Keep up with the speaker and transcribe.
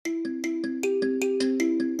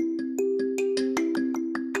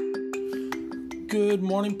Good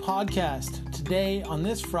morning podcast. Today, on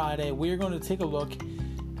this Friday, we are going to take a look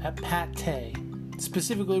at pate.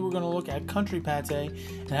 Specifically, we're going to look at country pate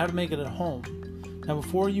and how to make it at home. Now,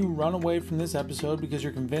 before you run away from this episode because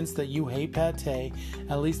you're convinced that you hate pate,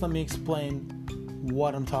 at least let me explain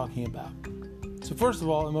what I'm talking about. So first of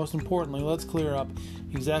all, and most importantly, let's clear up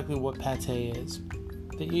exactly what pate is.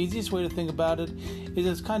 The easiest way to think about it is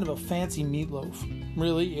it's kind of a fancy meatloaf.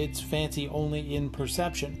 Really, it's fancy only in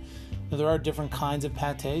perception. Now, there are different kinds of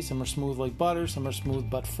pate. Some are smooth like butter, some are smooth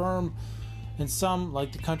but firm, and some,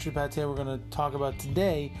 like the country pate we're going to talk about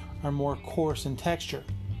today, are more coarse in texture.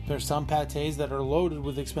 There are some pates that are loaded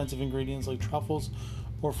with expensive ingredients like truffles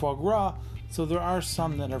or foie gras, so there are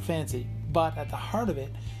some that are fancy. But at the heart of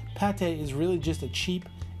it, pate is really just a cheap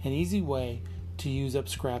and easy way to use up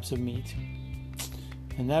scraps of meat.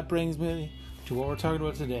 And that brings me to what we're talking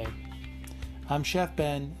about today. I'm Chef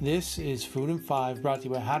Ben. This is Food in 5, brought to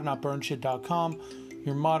you by HowToNotBurnShit.com,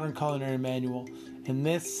 your modern culinary manual. And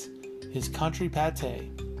this is Country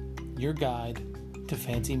Pate, your guide to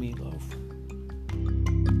fancy meatloaf.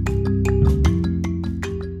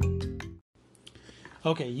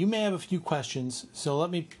 Okay, you may have a few questions, so let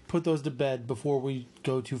me put those to bed before we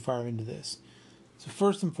go too far into this. So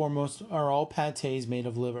first and foremost, are all pates made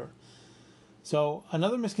of liver? So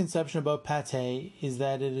another misconception about pate is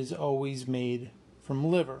that it is always made from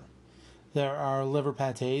liver. There are liver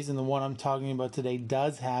pates, and the one I'm talking about today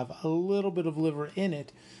does have a little bit of liver in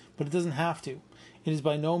it, but it doesn't have to. It is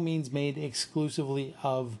by no means made exclusively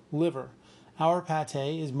of liver. Our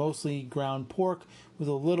pate is mostly ground pork with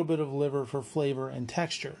a little bit of liver for flavor and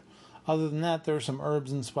texture. Other than that, there are some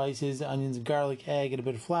herbs and spices, onions, garlic, egg, and a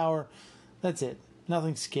bit of flour. That's it.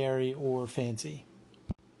 Nothing scary or fancy.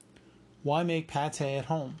 Why make pate at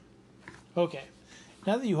home? Okay,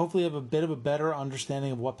 now that you hopefully have a bit of a better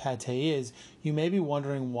understanding of what pate is, you may be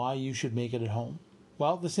wondering why you should make it at home.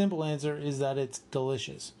 Well, the simple answer is that it's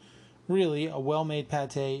delicious. Really, a well-made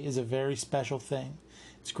pate is a very special thing.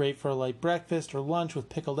 It's great for a light breakfast or lunch with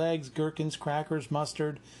pickled eggs, gherkins, crackers,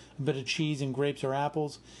 mustard, a bit of cheese, and grapes or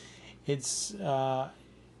apples. It's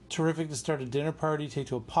terrific to start a dinner party, take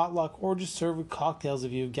to a potluck, or just serve with cocktails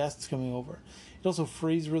if you have guests coming over. It also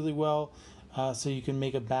freezes really well, so you can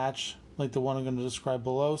make a batch like the one I'm going to describe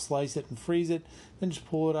below, slice it and freeze it, then just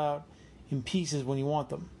pull it out in pieces when you want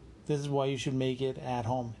them. This is why you should make it at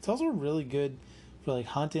home. It's also really good for like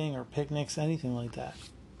hunting or picnics, anything like that.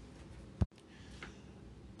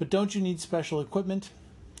 But don't you need special equipment?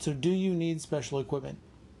 So do you need special equipment?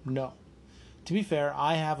 No. To be fair,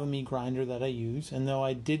 I have a meat grinder that I use, and though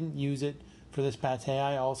I didn't use it for this pate,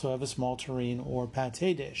 I also have a small terrine or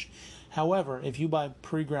pate dish. However, if you buy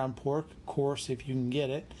pre-ground pork, coarse if you can get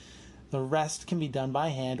it, the rest can be done by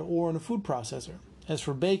hand or in a food processor. As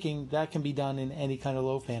for baking, that can be done in any kind of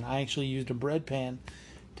loaf pan. I actually used a bread pan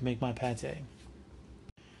to make my pate.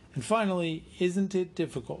 And finally, isn't it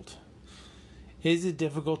difficult? Is it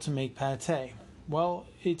difficult to make pate? Well,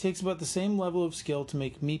 it takes about the same level of skill to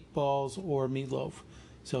make meatballs or meatloaf.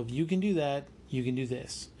 So if you can do that, you can do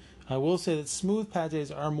this. I will say that smooth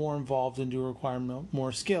pates are more involved and do require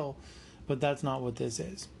more skill, but that's not what this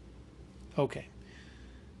is. Okay,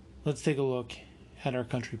 let's take a look at our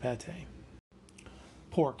country pate.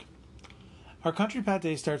 Pork. Our country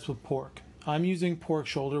pate starts with pork. I'm using pork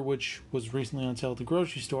shoulder, which was recently on sale at the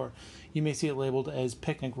grocery store. You may see it labeled as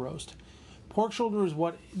picnic roast. Pork shoulder is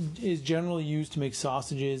what is generally used to make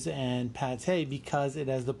sausages and pate because it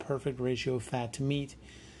has the perfect ratio of fat to meat.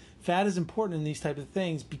 Fat is important in these types of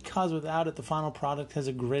things because without it, the final product has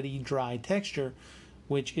a gritty, dry texture,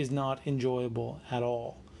 which is not enjoyable at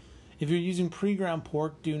all. If you're using pre-ground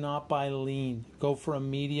pork, do not buy lean. Go for a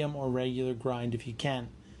medium or regular grind if you can.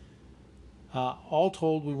 All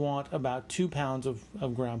told, we want about 2 pounds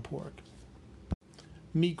of ground pork.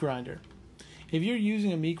 Meat grinder. If you're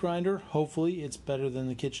using a meat grinder, hopefully it's better than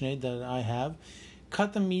the KitchenAid that I have.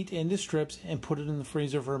 Cut the meat into strips and put it in the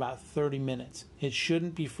freezer for about 30 minutes. It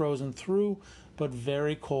shouldn't be frozen through, but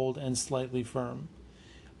very cold and slightly firm.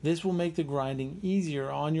 This will make the grinding easier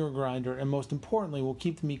on your grinder and most importantly will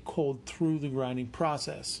keep the meat cold through the grinding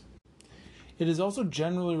process. It is also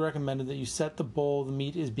generally recommended that you set the bowl the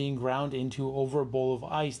meat is being ground into over a bowl of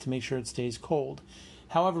ice to make sure it stays cold.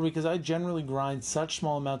 However, because I generally grind such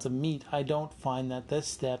small amounts of meat, I don't find that this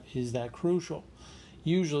step is that crucial.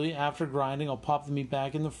 Usually, after grinding, I'll pop the meat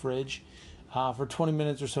back in the fridge for 20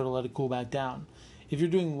 minutes or so to let it cool back down. If you're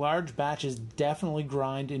doing large batches, definitely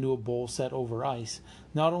grind into a bowl set over ice.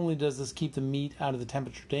 Not only does this keep the meat out of the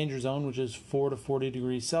temperature danger zone, which is 4 to 40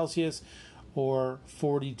 degrees Celsius, or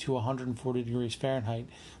 40 to 140 degrees Fahrenheit,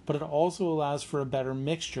 but it also allows for a better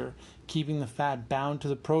mixture, keeping the fat bound to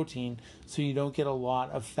the protein so you don't get a lot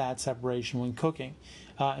of fat separation when cooking.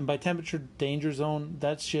 And by temperature danger zone,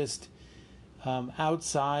 that's just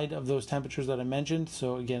outside of those temperatures that I mentioned.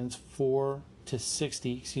 So again, it's 4 to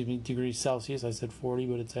 60, degrees Celsius. I said 40,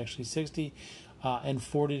 but it's actually 60, and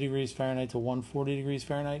 40 degrees Fahrenheit to 140 degrees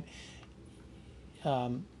Fahrenheit.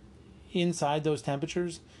 Inside those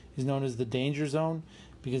temperatures is known as the danger zone,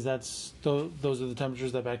 because those are the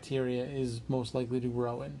temperatures that bacteria is most likely to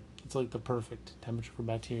grow in. It's like the perfect temperature for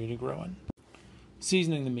bacteria to grow in.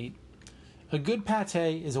 Seasoning the meat. A good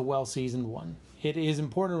pate is a well-seasoned one. It is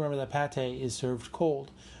important to remember that pate is served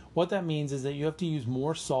cold. What that means is that you have to use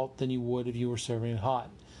more salt than you would if you were serving it hot.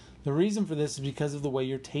 The reason for this is because of the way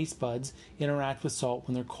your taste buds interact with salt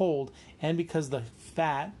when they're cold, and because the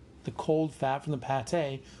cold fat from the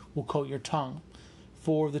pate will coat your tongue.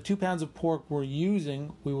 For the 2 pounds of pork we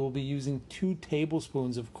will be using 2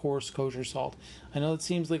 tablespoons of coarse kosher salt. I know it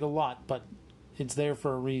seems like a lot, but it's there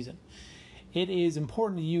for a reason. It is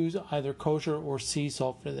important to use either kosher or sea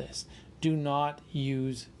salt for this. Do not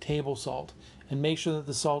use table salt, and make sure that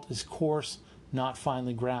the salt is coarse, not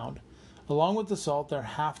finely ground. Along with the salt, there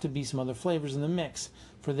have to be some other flavors in the mix.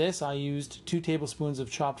 For this, I used 2 tablespoons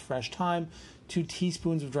of chopped fresh thyme, 2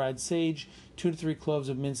 teaspoons of dried sage, 2 to 3 cloves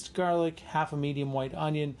of minced garlic, half a medium white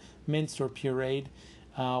onion, minced or pureed,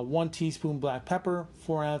 1 teaspoon black pepper,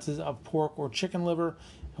 4 ounces of pork or chicken liver,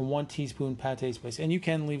 and 1 teaspoon pate spice. And you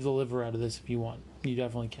can leave the liver out of this if you want. You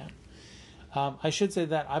definitely can. I should say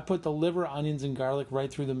that I put the liver, onions, and garlic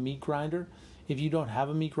right through the meat grinder. If you don't have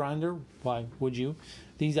a meat grinder, why would you?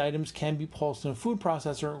 These items can be pulsed in a food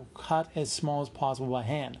processor or cut as small as possible by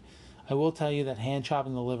hand. I will tell you that hand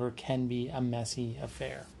chopping the liver can be a messy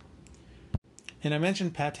affair. And I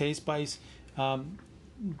mentioned pate spice. I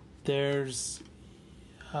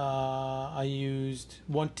used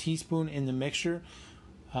 1 teaspoon in the mixture,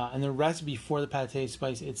 and the recipe for the pate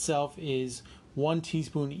spice itself is 1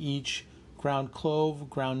 teaspoon each ground clove,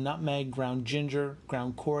 ground nutmeg, ground ginger,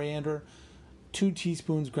 ground coriander, 2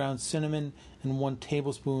 teaspoons ground cinnamon, and 1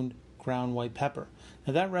 tablespoon ground white pepper.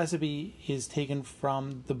 Now that recipe is taken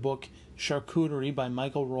from the book Charcuterie by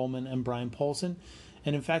Michael Rollman and Brian Paulson,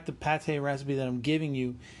 and in fact the pate recipe that I'm giving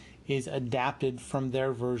you is adapted from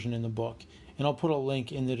their version in the book. And I'll put a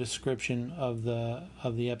link in the description of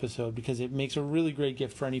the episode, because it makes a really great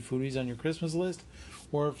gift for any foodies on your Christmas list,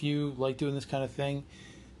 or if you like doing this kind of thing,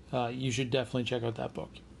 you should definitely check out that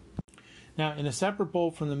book. Now, in a separate bowl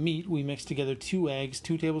from the meat, we mix together 2 eggs,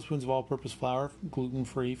 2 tablespoons of all-purpose flour,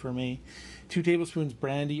 gluten-free for me, 2 tablespoons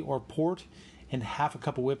brandy or port, and half a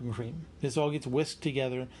cup of whipping cream. This all gets whisked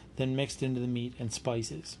together, then mixed into the meat and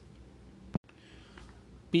spices.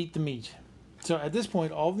 Beat the meat. So at this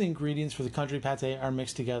point, all of the ingredients for the country pate are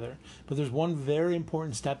mixed together, but there's one very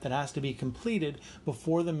important step that has to be completed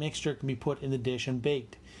before the mixture can be put in the dish and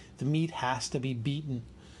baked. The meat has to be beaten.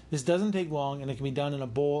 This doesn't take long, and it can be done in a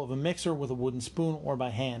bowl of a mixer with a wooden spoon or by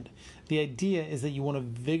hand. The idea is that you want to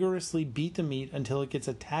vigorously beat the meat until it gets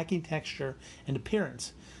a tacky texture and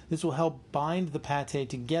appearance. This will help bind the pate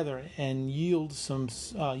together and yield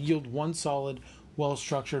one solid,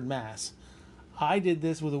 well-structured mass. I did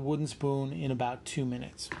this with a wooden spoon in about 2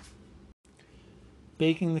 minutes.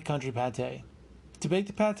 Baking the country pate. To bake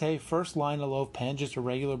the pate, first line a loaf pan, just a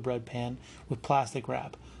regular bread pan, with plastic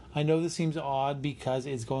wrap. I know this seems odd because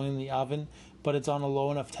it's going in the oven, but it's on a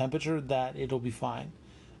low enough temperature that it'll be fine.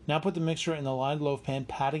 Now put the mixture in the lined loaf pan,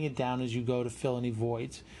 patting it down as you go to fill any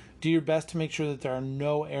voids. Do your best to make sure that there are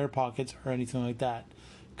no air pockets or anything like that.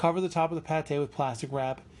 Cover the top of the pate with plastic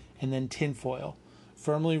wrap and then tin foil.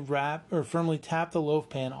 Firmly tap the loaf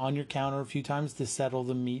pan on your counter a few times to settle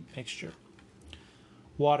the meat mixture.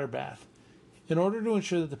 Water bath. In order to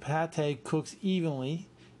ensure that the pate cooks evenly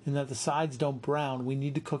and that the sides don't brown, we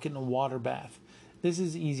need to cook it in a water bath. This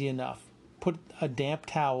is easy enough. Put a damp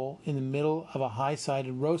towel in the middle of a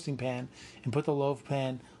high-sided roasting pan and put the loaf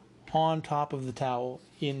pan on top of the towel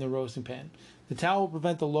in the roasting pan. The towel will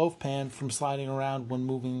prevent the loaf pan from sliding around when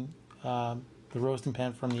moving the roasting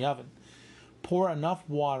pan from the oven. Pour enough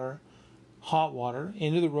water, hot water,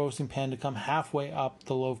 into the roasting pan to come halfway up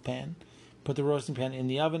the loaf pan. Put the roasting pan in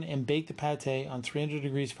the oven and bake the pate on 300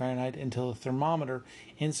 degrees Fahrenheit until the thermometer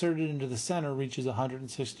inserted into the center reaches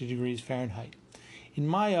 160 degrees Fahrenheit. In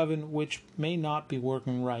my oven, which may not be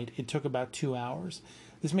working right, it took about 2 hours.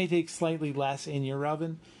 This may take slightly less in your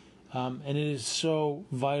oven, and it is so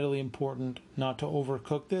vitally important not to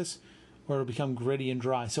overcook this or it'll become gritty and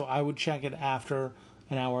dry. So I would check it after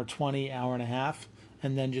an hour 20, hour and a half,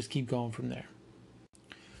 and then just keep going from there.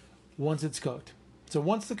 Once it's cooked. So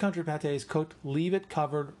once the country pate is cooked, leave it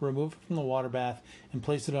covered, remove it from the water bath, and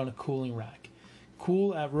place it on a cooling rack.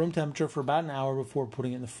 Cool at room temperature for about an hour before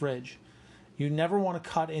putting it in the fridge. You never want to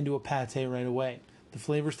cut into a pate right away. The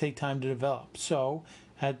flavors take time to develop. So,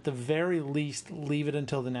 at the very least, leave it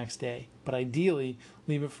until the next day. But ideally,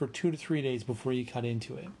 leave it for 2 to 3 days before you cut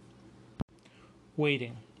into it.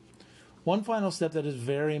 Waiting. One final step that is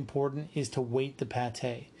very important is to weight the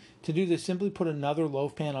pate. To do this, simply put another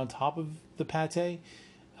loaf pan on top of the pate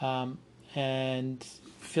and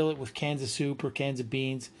fill it with cans of soup or cans of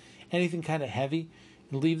beans, anything kind of heavy,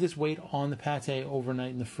 and leave this weight on the pate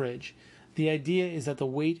overnight in the fridge. The idea is that the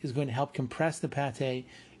weight is going to help compress the pate,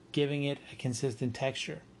 giving it a consistent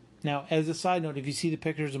texture. Now, as a side note, if you see the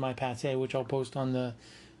pictures of my pate, which I'll post on the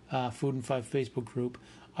Food and 5 Facebook group,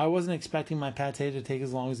 I wasn't expecting my pate to take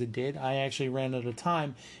as long as it did. I actually ran out of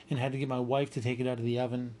time and had to get my wife to take it out of the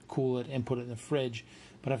oven, cool it, and put it in the fridge.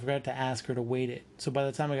 But I forgot to ask her to weight it. So by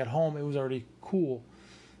the time I got home, it was already cool.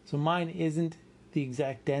 So mine isn't the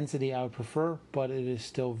exact density I would prefer, but it is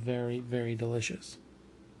still very, very delicious.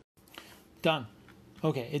 Done.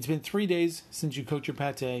 Okay, it's been 3 days since you cooked your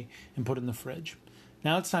pate and put it in the fridge.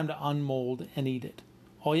 Now it's time to unmold and eat it.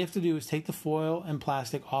 All you have to do is take the foil and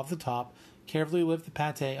plastic off the top, carefully lift the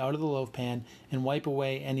pate out of the loaf pan, and wipe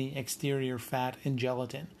away any exterior fat and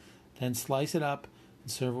gelatin. Then slice it up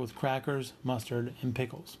and serve it with crackers, mustard, and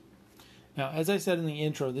pickles. Now, as I said in the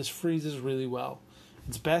intro, this freezes really well.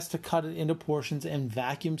 It's best to cut it into portions and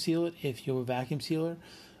vacuum seal it if you have a vacuum sealer,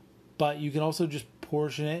 but you can also just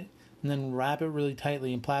portion it and then wrap it really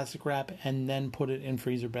tightly in plastic wrap and then put it in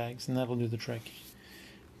freezer bags, and that'll do the trick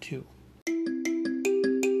too.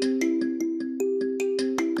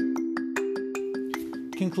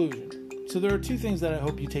 Conclusion. So there are 2 things that I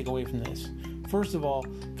hope you take away from this. First of all,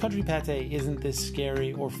 country pate isn't this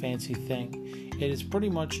scary or fancy thing. It is pretty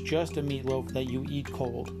much just a meatloaf that you eat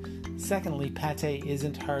cold. Secondly, pate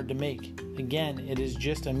isn't hard to make. Again, it is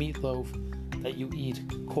just a meatloaf that you eat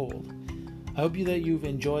cold. I hope that you've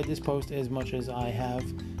enjoyed this post as much as I have.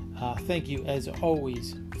 Thank you, as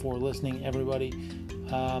always, for listening, everybody.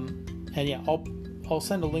 And yeah, I'll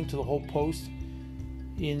send a link to the whole post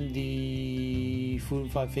in the Food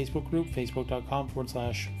and 5 Facebook group,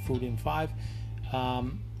 facebook.com/foodin5.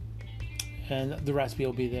 And the recipe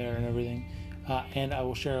will be there and everything. And I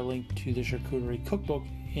will share a link to the charcuterie cookbook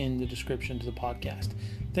in the description to the podcast.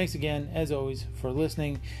 Thanks again, as always, for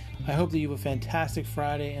listening. I hope that you have a fantastic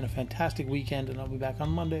Friday and a fantastic weekend, and I'll be back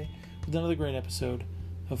on Monday with another great episode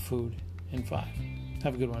of Food in 5.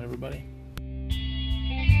 Have a good one, everybody.